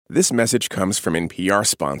This message comes from NPR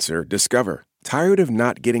sponsor Discover. Tired of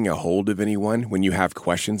not getting a hold of anyone when you have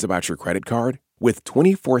questions about your credit card? With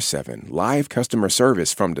 24/7 live customer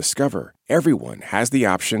service from Discover, everyone has the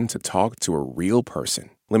option to talk to a real person.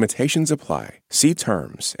 Limitations apply. See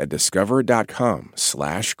terms at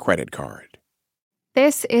discover.com/creditcard.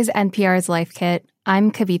 This is NPR's Life Kit.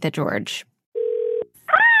 I'm Kavitha George.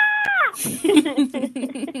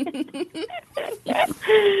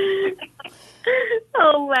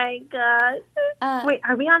 Oh my God. Wait,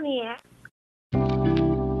 are we on the air?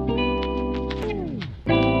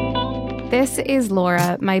 This is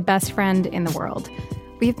Laura, my best friend in the world.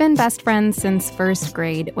 We've been best friends since first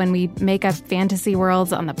grade when we make up fantasy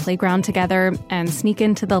worlds on the playground together and sneak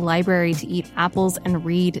into the library to eat apples and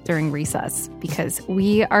read during recess because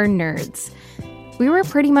we are nerds. We were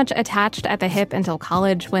pretty much attached at the hip until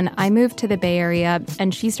college when I moved to the Bay Area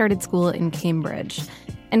and she started school in Cambridge.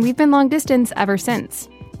 And we've been long distance ever since.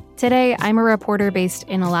 Today, I'm a reporter based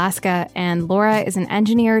in Alaska, and Laura is an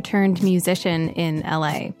engineer turned musician in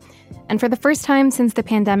LA. And for the first time since the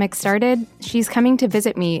pandemic started, she's coming to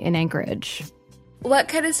visit me in Anchorage. What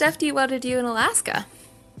kind of stuff do you want to do in Alaska?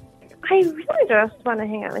 I really just want to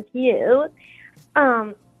hang out with you.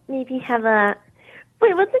 Maybe have a...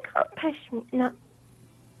 Wait, what's it called?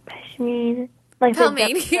 Pashmeen? Like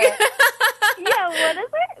Pelmani. Yeah, what is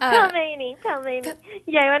it? Pelmani.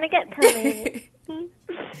 Yeah, I want to get Pelmani.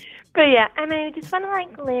 But yeah, and I just want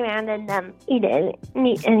to lay around and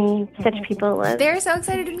meet any such people. They're so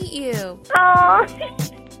excited to meet you. Oh.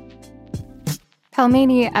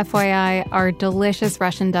 Pelmeni, FYI, are delicious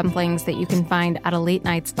Russian dumplings that you can find at a late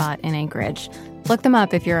night spot in Anchorage. Look them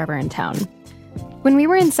up if you're ever in town. When we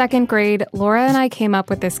were in second grade, Laura and I came up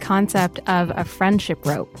with this concept of a friendship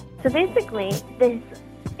rope. So basically, this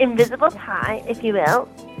invisible tie, if you will,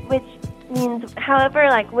 which means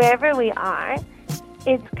wherever we are,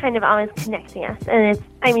 it's kind of always connecting us. And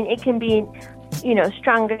it can be,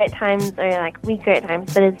 stronger at times or weaker at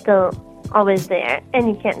times, but it's still always there. And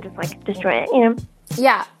you can't just destroy it,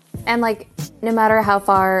 Yeah. And no matter how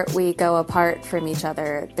far we go apart from each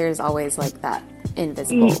other, there's always that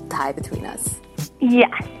invisible tie between us.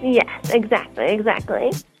 Yes, exactly.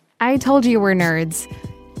 I told you we're nerds.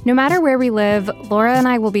 No matter where we live, Laura and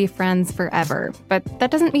I will be friends forever. But that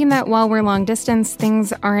doesn't mean that while we're long distance,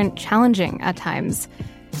 things aren't challenging at times.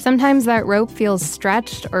 Sometimes that rope feels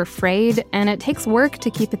stretched or frayed, and it takes work to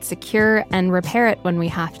keep it secure and repair it when we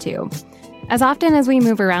have to. As often as we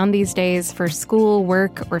move around these days for school,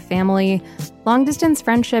 work, or family, long-distance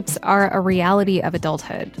friendships are a reality of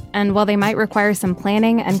adulthood. And while they might require some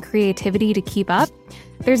planning and creativity to keep up,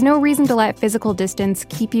 there's no reason to let physical distance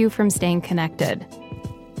keep you from staying connected.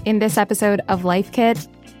 In this episode of Life Kit,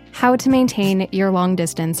 how to maintain your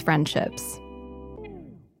long-distance friendships.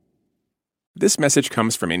 This message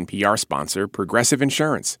comes from NPR sponsor Progressive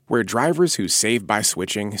Insurance, where drivers who save by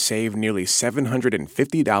switching save nearly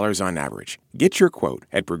 $750 on average. Get your quote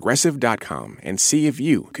at Progressive.com and see if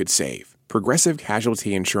you could save. Progressive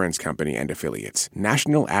Casualty Insurance Company and Affiliates.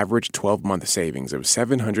 National average 12-month savings of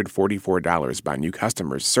 $744 by new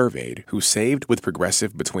customers surveyed who saved with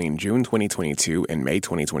Progressive between June 2022 and May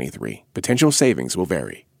 2023. Potential savings will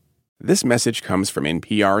vary. This message comes from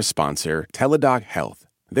NPR sponsor Teladoc Health.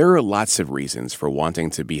 There are lots of reasons for wanting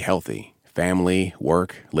to be healthy. Family,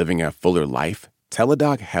 work, living a fuller life.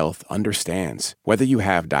 Teladoc Health understands. Whether you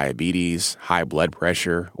have diabetes, high blood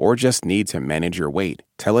pressure, or just need to manage your weight,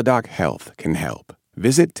 Teladoc Health can help.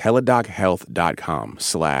 Visit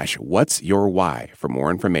teladochealth.com/whatsyourwhy for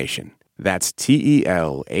more information. That's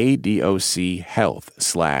TELADOC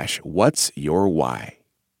health/whatsyourwhy.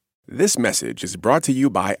 This message is brought to you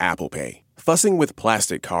by Apple Pay. Fussing with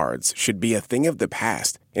plastic cards should be a thing of the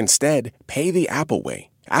past. Instead, pay the Apple way.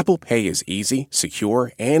 Apple Pay is easy,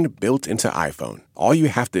 secure, and built into iPhone. All you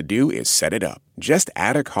have to do is set it up. Just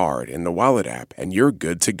add a card in the Wallet app and you're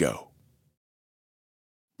good to go.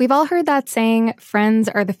 We've all heard that saying, friends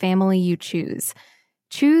are the family you choose.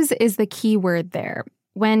 Choose is the key word there.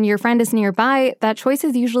 When your friend is nearby, that choice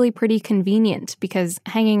is usually pretty convenient because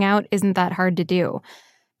hanging out isn't that hard to do.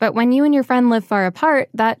 But when you and your friend live far apart,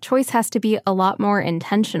 that choice has to be a lot more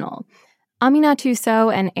intentional. Aminatou Sow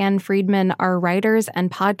and Anne Friedman are writers and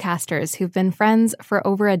podcasters who've been friends for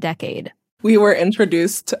over a decade. We were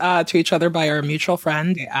introduced to each other by our mutual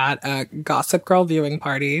friend at a Gossip Girl viewing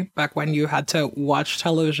party back when you had to watch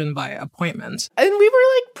television by appointment. And we were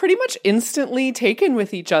pretty much instantly taken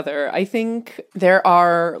with each other. I think there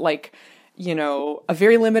are a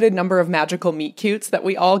very limited number of magical meet cutes that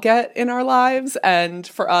we all get in our lives. And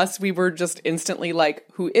for us, we were just instantly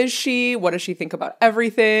who is she? What does she think about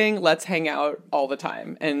everything? Let's hang out all the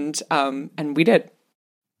time. And we did.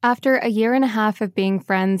 After a year and a half of being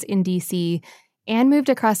friends in DC, Anne moved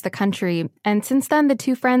across the country, and since then the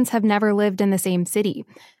two friends have never lived in the same city.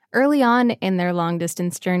 Early on in their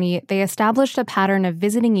long-distance journey, they established a pattern of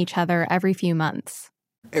visiting each other every few months.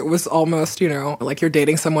 It was almost, like you're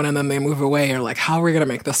dating someone and then they move away. You're like, how are we going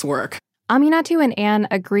to make this work? Aminatou and Anne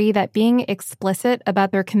agree that being explicit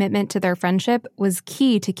about their commitment to their friendship was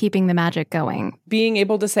key to keeping the magic going. Being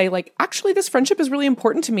able to say, actually, this friendship is really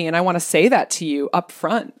important to me, and I want to say that to you up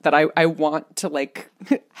front, that I want to,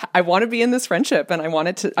 I want to be in this friendship, and I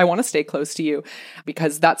want to stay close to you,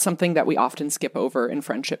 because that's something that we often skip over in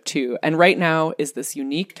friendship too. And right now is this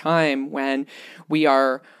unique time when we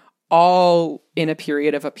are all in a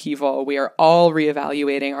period of upheaval. We are all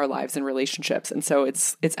reevaluating our lives and relationships. And so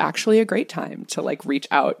it's actually a great time to reach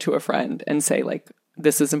out to a friend and say,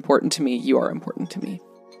 this is important to me. You are important to me.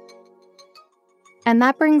 And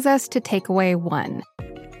that brings us to takeaway 1.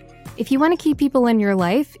 If you want to keep people in your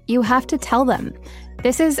life, you have to tell them.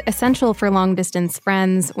 This is essential for long-distance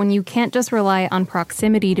friends when you can't just rely on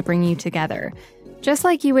proximity to bring you together. Just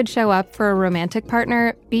like you would show up for a romantic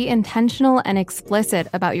partner, be intentional and explicit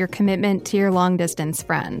about your commitment to your long-distance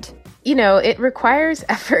friend. It requires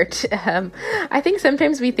effort. I think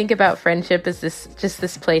sometimes we think about friendship as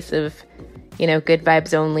this place of, good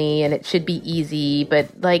vibes only, and it should be easy. But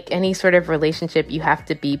like any sort of relationship, you have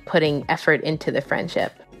to be putting effort into the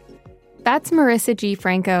friendship. That's Marissa G.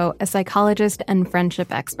 Franco, a psychologist and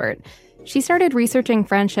friendship expert. She started researching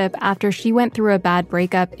friendship after she went through a bad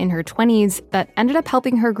breakup in her 20s that ended up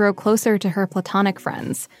helping her grow closer to her platonic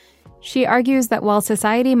friends. She argues that while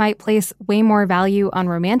society might place way more value on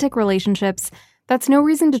romantic relationships, that's no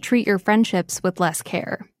reason to treat your friendships with less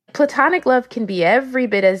care. Platonic love can be every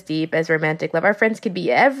bit as deep as romantic love. Our friends can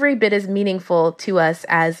be every bit as meaningful to us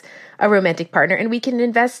as a romantic partner, and we can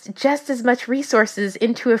invest just as much resources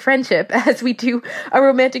into a friendship as we do a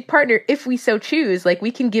romantic partner if we so choose.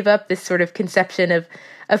 We can give up this sort of conception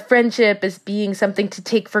of friendship as being something to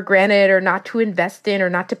take for granted or not to invest in or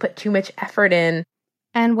not to put too much effort in.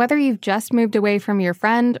 And whether you've just moved away from your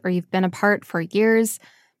friend or you've been apart for years,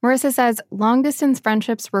 Marissa says long-distance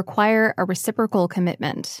friendships require a reciprocal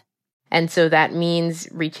commitment. And so that means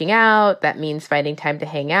reaching out, that means finding time to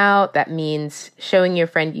hang out, that means showing your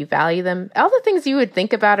friend you value them. All the things you would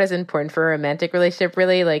think about as important for a romantic relationship,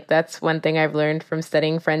 really. That's one thing I've learned from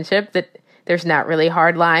studying friendship, that there's not really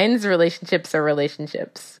hard lines. Relationships are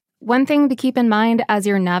relationships. One thing to keep in mind as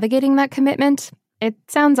you're navigating that commitment, it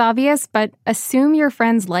sounds obvious, but assume your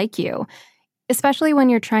friends like you. Especially when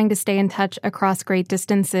you're trying to stay in touch across great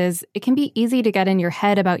distances, it can be easy to get in your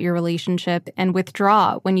head about your relationship and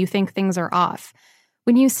withdraw when you think things are off.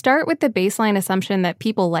 When you start with the baseline assumption that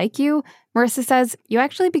people like you, Marissa says you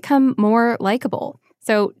actually become more likable.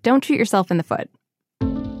 So don't shoot yourself in the foot.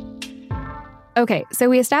 Okay, so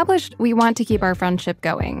we established we want to keep our friendship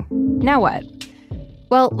going. Now what?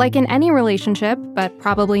 Well, like in any relationship, but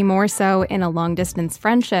probably more so in a long-distance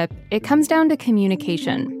friendship, it comes down to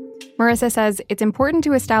communication. Marissa says it's important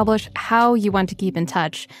to establish how you want to keep in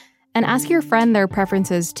touch and ask your friend their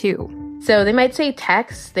preferences too. So they might say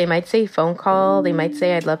text, they might say phone call, they might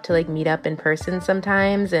say I'd love to meet up in person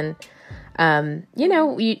sometimes. And,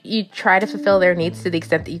 you try to fulfill their needs to the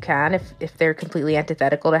extent that you can. If they're completely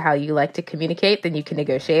antithetical to how you like to communicate, then you can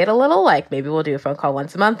negotiate a little. Maybe we'll do a phone call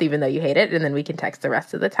once a month, even though you hate it, and then we can text the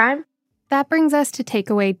rest of the time. That brings us to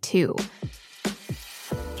takeaway 2.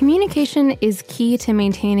 Communication is key to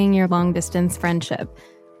maintaining your long-distance friendship.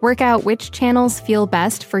 Work out which channels feel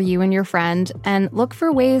best for you and your friend, and look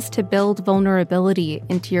for ways to build vulnerability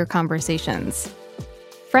into your conversations.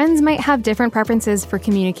 Friends might have different preferences for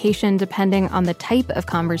communication depending on the type of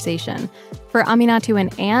conversation. For Aminatou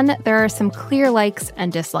and Anne, there are some clear likes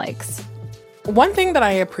and dislikes. One thing that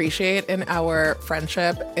I appreciate in our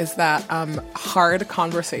friendship is that hard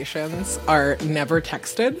conversations are never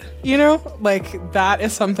texted, That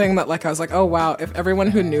is something that I was like, oh wow, if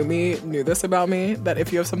everyone who knew me knew this about me, that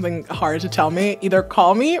if you have something hard to tell me, either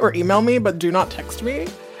call me or email me, but do not text me.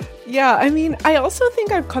 Yeah, I also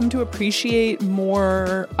think I've come to appreciate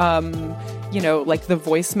more, the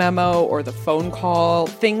voice memo or the phone call,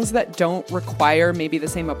 things that don't require maybe the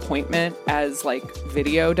same appointment as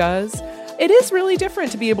video does. It is really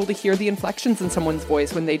different to be able to hear the inflections in someone's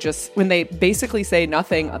voice when they basically say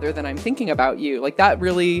nothing other than I'm thinking about you. That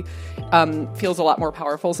really feels a lot more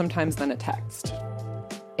powerful sometimes than a text.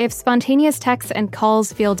 If spontaneous texts and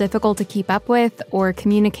calls feel difficult to keep up with, or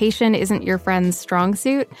communication isn't your friend's strong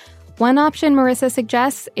suit, one option Marissa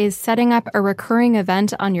suggests is setting up a recurring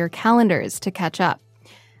event on your calendars to catch up.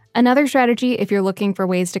 Another strategy, if you're looking for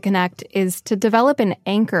ways to connect, is to develop an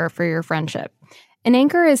anchor for your friendship. An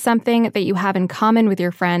anchor is something that you have in common with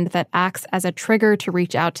your friend that acts as a trigger to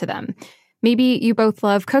reach out to them. Maybe you both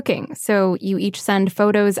love cooking, so you each send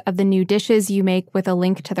photos of the new dishes you make with a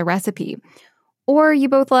link to the recipe. Or you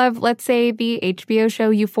both love, let's say, the HBO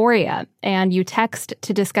show Euphoria, and you text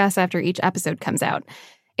to discuss after each episode comes out.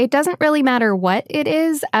 It doesn't really matter what it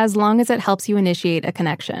is, as long as it helps you initiate a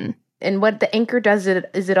connection. And what the anchor does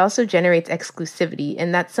is it also generates exclusivity,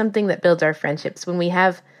 and that's something that builds our friendships. When we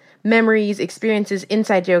have memories, experiences,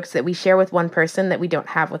 inside jokes that we share with one person that we don't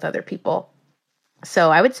have with other people.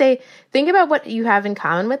 So I would say, think about what you have in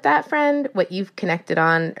common with that friend, what you've connected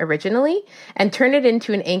on originally, and turn it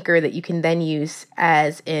into an anchor that you can then use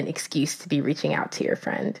as an excuse to be reaching out to your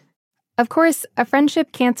friend. Of course, a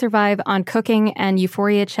friendship can't survive on cooking and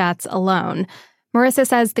Euphoria chats alone. Marissa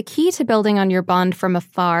says the key to building on your bond from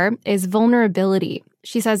afar is vulnerability.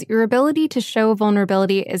 She says your ability to show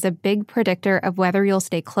vulnerability is a big predictor of whether you'll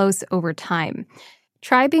stay close over time.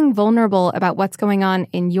 Try being vulnerable about what's going on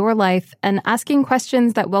in your life and asking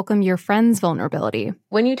questions that welcome your friend's vulnerability.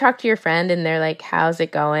 When you talk to your friend and they're like, how's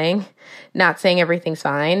it going? Not saying everything's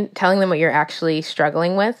fine, telling them what you're actually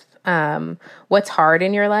struggling with, what's hard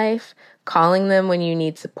in your life, calling them when you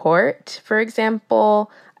need support, for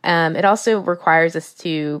example. It also requires us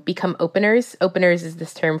to become openers. Openers is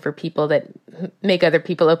this term for people that make other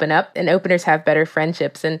people open up, and openers have better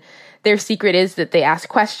friendships. And their secret is that they ask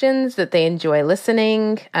questions, that they enjoy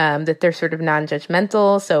listening, that they're sort of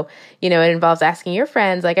non-judgmental. So, it involves asking your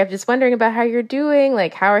friends, like, I'm just wondering about how you're doing.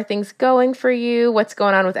 Like, how are things going for you? What's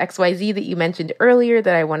going on with XYZ that you mentioned earlier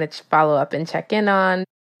that I wanted to follow up and check in on?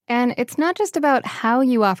 And it's not just about how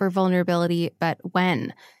you offer vulnerability, but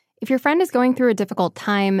when. If your friend is going through a difficult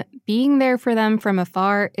time, being there for them from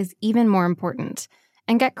afar is even more important.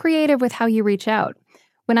 And get creative with how you reach out.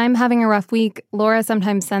 When I'm having a rough week, Laura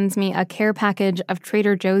sometimes sends me a care package of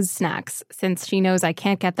Trader Joe's snacks, since she knows I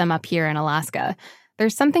can't get them up here in Alaska.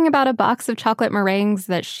 There's something about a box of chocolate meringues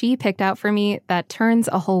that she picked out for me that turns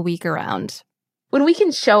a whole week around. When we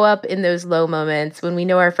can show up in those low moments, when we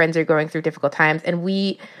know our friends are going through difficult times, and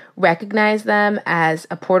we recognize them as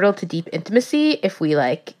a portal to deep intimacy, if we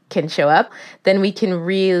can show up, then we can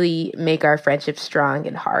really make our friendship strong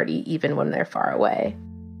and hearty, even when they're far away.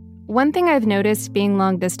 One thing I've noticed being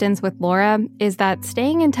long distance with Laura is that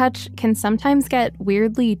staying in touch can sometimes get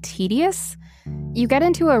weirdly tedious. You get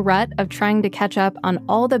into a rut of trying to catch up on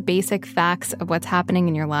all the basic facts of what's happening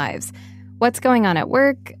in your lives. What's going on at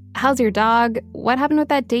work? How's your dog? What happened with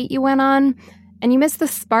that date you went on? And you miss the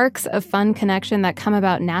sparks of fun connection that come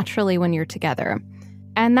about naturally when you're together.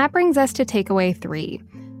 And that brings us to takeaway 3.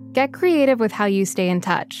 Get creative with how you stay in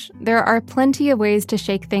touch. There are plenty of ways to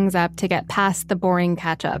shake things up to get past the boring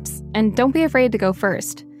catch-ups. And don't be afraid to go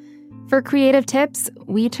first. For creative tips,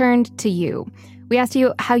 we turned to you. We asked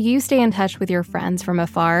you how you stay in touch with your friends from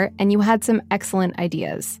afar, and you had some excellent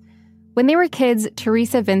ideas. When they were kids,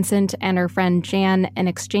 Teresa Vincent and her friend Jan, an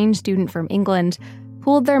exchange student from England,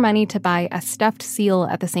 pooled their money to buy a stuffed seal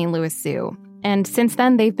at the St. Louis Zoo. And since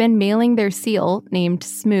then, they've been mailing their seal, named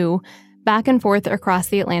Smoo, back and forth across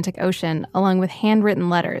the Atlantic Ocean, along with handwritten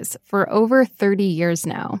letters, for over 30 years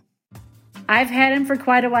now. I've had him for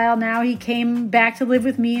quite a while now. He came back to live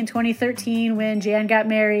with me in 2013 when Jan got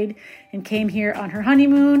married and came here on her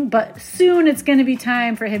honeymoon. But soon it's going to be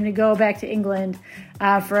time for him to go back to England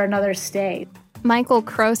for another stay. Michael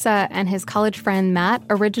Crosa and his college friend Matt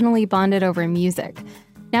originally bonded over music.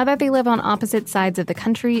 Now that they live on opposite sides of the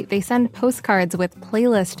country, they send postcards with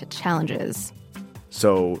playlist challenges.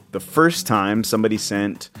 So the first time somebody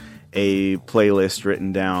sent a playlist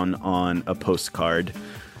written down on a postcard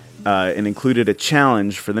and included a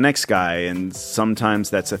challenge for the next guy. And sometimes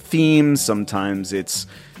that's a theme, sometimes it's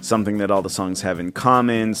something that all the songs have in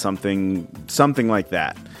common, something like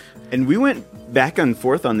that. And we went back and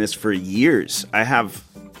forth on this for years. I have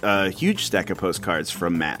a huge stack of postcards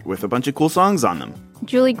from Matt with a bunch of cool songs on them.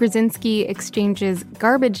 Julie Grzinski exchanges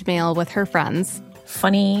garbage mail with her friends.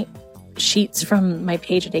 Funny sheets from my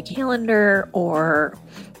Page a Day calendar, or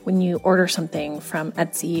when you order something from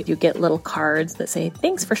Etsy, you get little cards that say,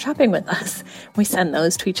 "Thanks for shopping with us." We send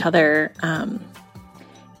those to each other.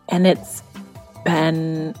 And it's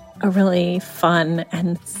been a really fun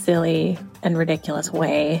and silly and ridiculous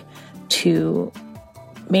way to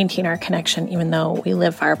maintain our connection, even though we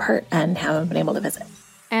live far apart and haven't been able to visit.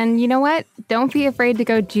 And you know what? Don't be afraid to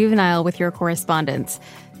go juvenile with your correspondence.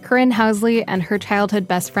 Corinne Housley and her childhood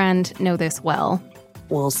best friend know this well.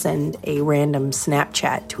 We'll send a random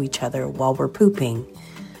Snapchat to each other while we're pooping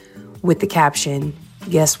with the caption,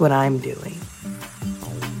 "Guess what I'm doing?"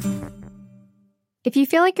 If you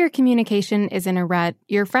feel like your communication is in a rut,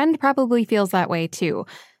 your friend probably feels that way too.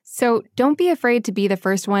 So don't be afraid to be the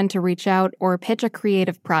first one to reach out or pitch a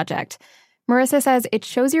creative project. Marissa says it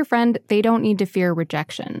shows your friend they don't need to fear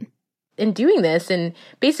rejection. In doing this and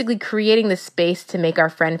basically creating the space to make our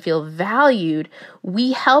friend feel valued,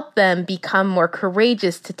 we help them become more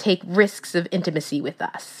courageous to take risks of intimacy with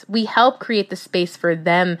us. We help create the space for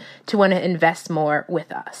them to want to invest more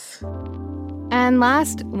with us. And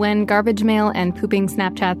last, when garbage mail and pooping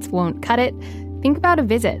Snapchats won't cut it, think about a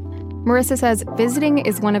visit. Marissa says visiting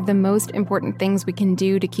is one of the most important things we can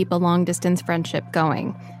do to keep a long-distance friendship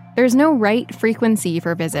going. There's no right frequency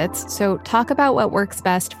for visits, so talk about what works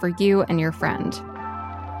best for you and your friend.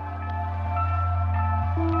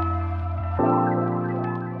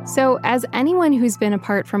 So, as anyone who's been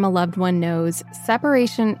apart from a loved one knows,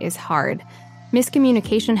 separation is hard.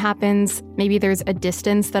 Miscommunication happens, maybe there's a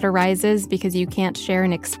distance that arises because you can't share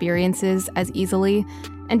in experiences as easily,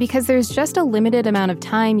 and because there's just a limited amount of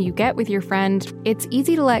time you get with your friend, it's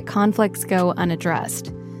easy to let conflicts go unaddressed.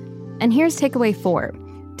 And here's takeaway 4.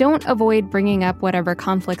 Don't avoid bringing up whatever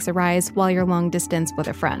conflicts arise while you're long distance with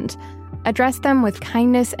a friend. Address them with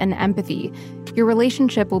kindness and empathy. Your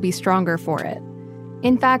relationship will be stronger for it.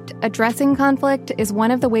 In fact, addressing conflict is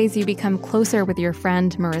one of the ways you become closer with your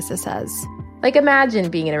friend, Marissa says. Like,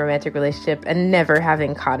 imagine being in a romantic relationship and never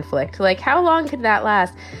having conflict. Like, how long could that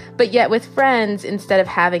last? But yet with friends, instead of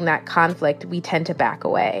having that conflict, we tend to back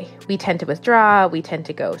away. We tend to withdraw. We tend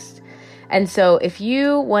to ghost. And so if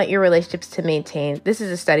you want your relationships to maintain, this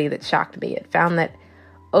is a study that shocked me. It found that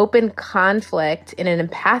open conflict in an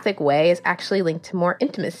empathic way is actually linked to more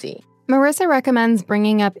intimacy. Marissa recommends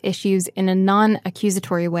bringing up issues in a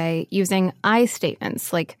non-accusatory way using I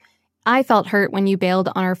statements like, I felt hurt when you bailed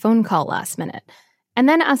on our phone call last minute. And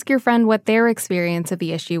then ask your friend what their experience of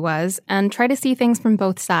the issue was and try to see things from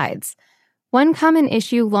both sides. One common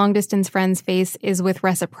issue long-distance friends face is with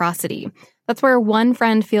reciprocity. That's where one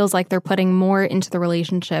friend feels like they're putting more into the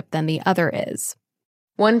relationship than the other is.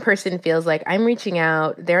 One person feels like I'm reaching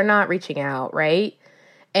out, they're not reaching out, right?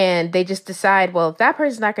 And they just decide, well, if that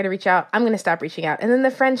person's not going to reach out, I'm going to stop reaching out. And then the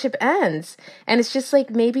friendship ends. And it's just like,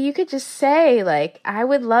 maybe you could just say, like, I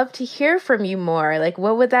would love to hear from you more. Like,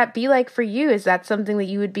 what would that be like for you? Is that something that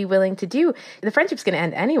you would be willing to do? The friendship's going to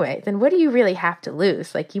end anyway. Then what do you really have to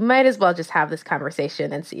lose? Like, you might as well just have this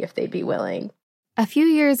conversation and see if they'd be willing. A few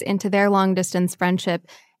years into their long-distance friendship,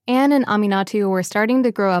 Anne and Aminatu were starting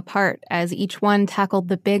to grow apart as each one tackled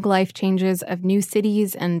the big life changes of new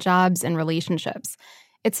cities and jobs and relationships.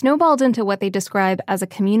 It snowballed into what they describe as a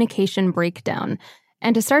communication breakdown,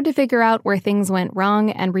 and to start to figure out where things went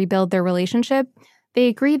wrong and rebuild their relationship, they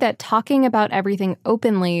agreed that talking about everything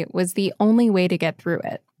openly was the only way to get through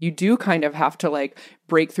it. You do kind of have to, like,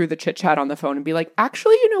 break through the chit-chat on the phone and be like,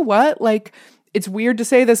 actually, you know what? Like, it's weird to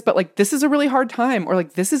say this, but, like, this is a really hard time, or,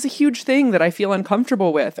 like, this is a huge thing that I feel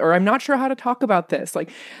uncomfortable with, or I'm not sure how to talk about this.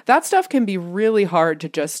 Like, that stuff can be really hard to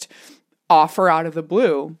just offer out of the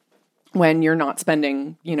blue when you're not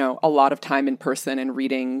spending, you know, a lot of time in person and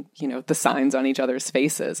reading, you know, the signs on each other's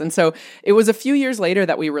faces. And so it was a few years later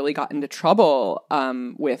that we really got into trouble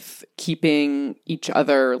with keeping each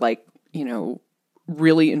other, like, you know,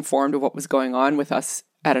 really informed of what was going on with us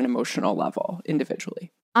at an emotional level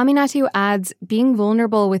individually. Aminatu adds, being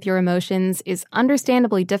vulnerable with your emotions is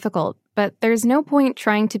understandably difficult, but there's no point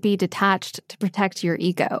trying to be detached to protect your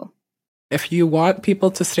ego. If you want people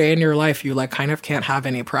to stay in your life, you, like, kind of can't have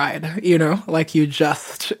any pride, you know? Like,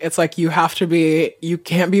 it's like you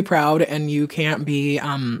can't be proud and you can't be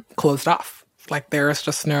closed off. Like, there's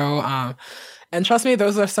just no, and trust me,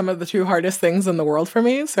 those are some of the two hardest things in the world for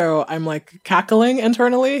me. So I'm, like, cackling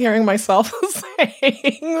internally, hearing myself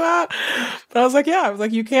saying that. But I was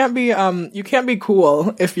like, you can't be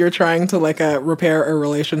cool if you're trying to, like, repair a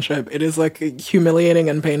relationship. It is, like, humiliating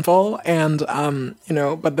and painful. And, you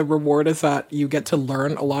know, but the reward is that you get to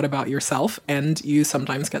learn a lot about yourself, and you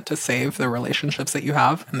sometimes get to save the relationships that you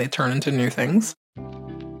have, and they turn into new things.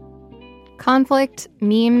 Conflict,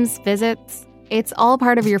 memes, visits, it's all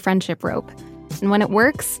part of your friendship rope. And when it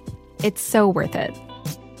works, it's so worth it.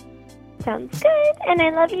 Sounds good, and I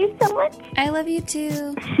love you so much. I love you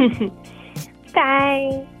too.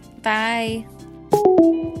 Bye. Bye.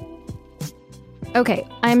 Okay,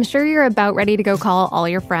 I'm sure you're about ready to go call all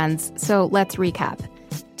your friends, so let's recap.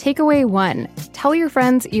 Takeaway 1, tell your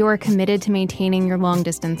friends you are committed to maintaining your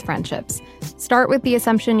long-distance friendships. Start with the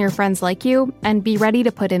assumption your friends like you, and be ready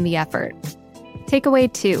to put in the effort.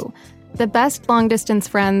 Takeaway 2, the best long-distance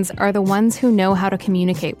friends are the ones who know how to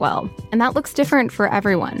communicate well, and that looks different for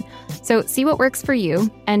everyone. So see what works for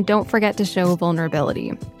you, and don't forget to show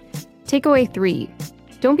vulnerability. Takeaway 3,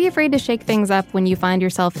 don't be afraid to shake things up when you find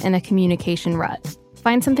yourself in a communication rut.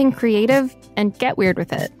 Find something creative and get weird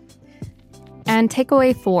with it. And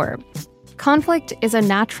takeaway 4. Conflict is a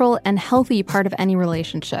natural and healthy part of any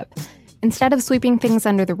relationship. Instead of sweeping things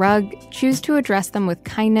under the rug, choose to address them with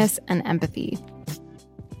kindness and empathy.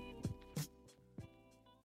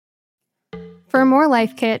 For more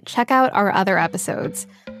Life Kit, check out our other episodes.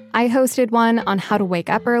 I hosted one on how to wake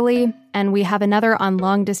up early, and we have another on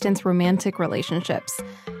long-distance romantic relationships.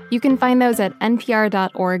 You can find those at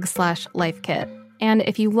npr.org/lifekit. And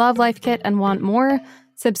if you love Life Kit and want more,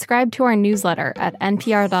 subscribe to our newsletter at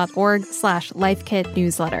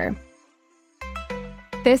npr.org/lifekitnewsletter.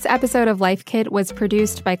 This episode of Life Kit was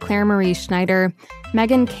produced by Claire Marie Schneider.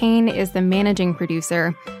 Megan Kane is the managing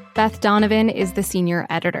producer. Beth Donovan is the senior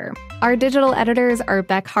editor. Our digital editors are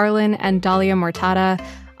Beck Harlan and Dahlia Mortada.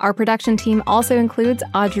 Our production team also includes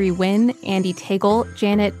Audrey Nguyen, Andy Tagle,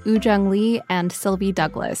 Janet Ujung Lee, and Sylvie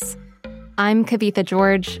Douglas. I'm Kavitha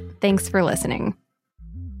George. Thanks for listening.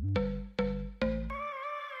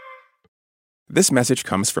 This message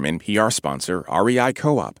comes from NPR sponsor REI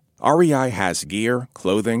Co-op. REI has gear,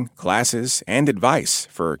 clothing, classes, and advice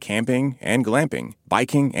for camping and glamping,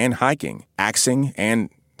 biking and hiking, axing and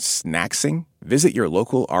snacksing. Visit your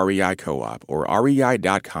local REI Co-op or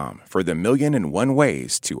rei.com for the 1,000,001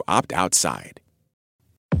 ways to opt outside.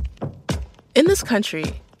 In this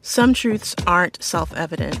country, some truths aren't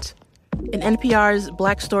self-evident. In NPR's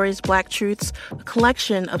Black Stories, Black Truths, a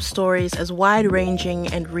collection of stories as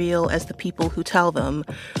wide-ranging and real as the people who tell them,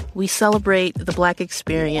 we celebrate the Black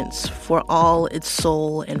experience for all its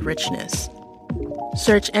soul and richness.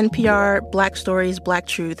 Search NPR Black Stories, Black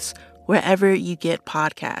Truths wherever you get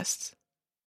podcasts.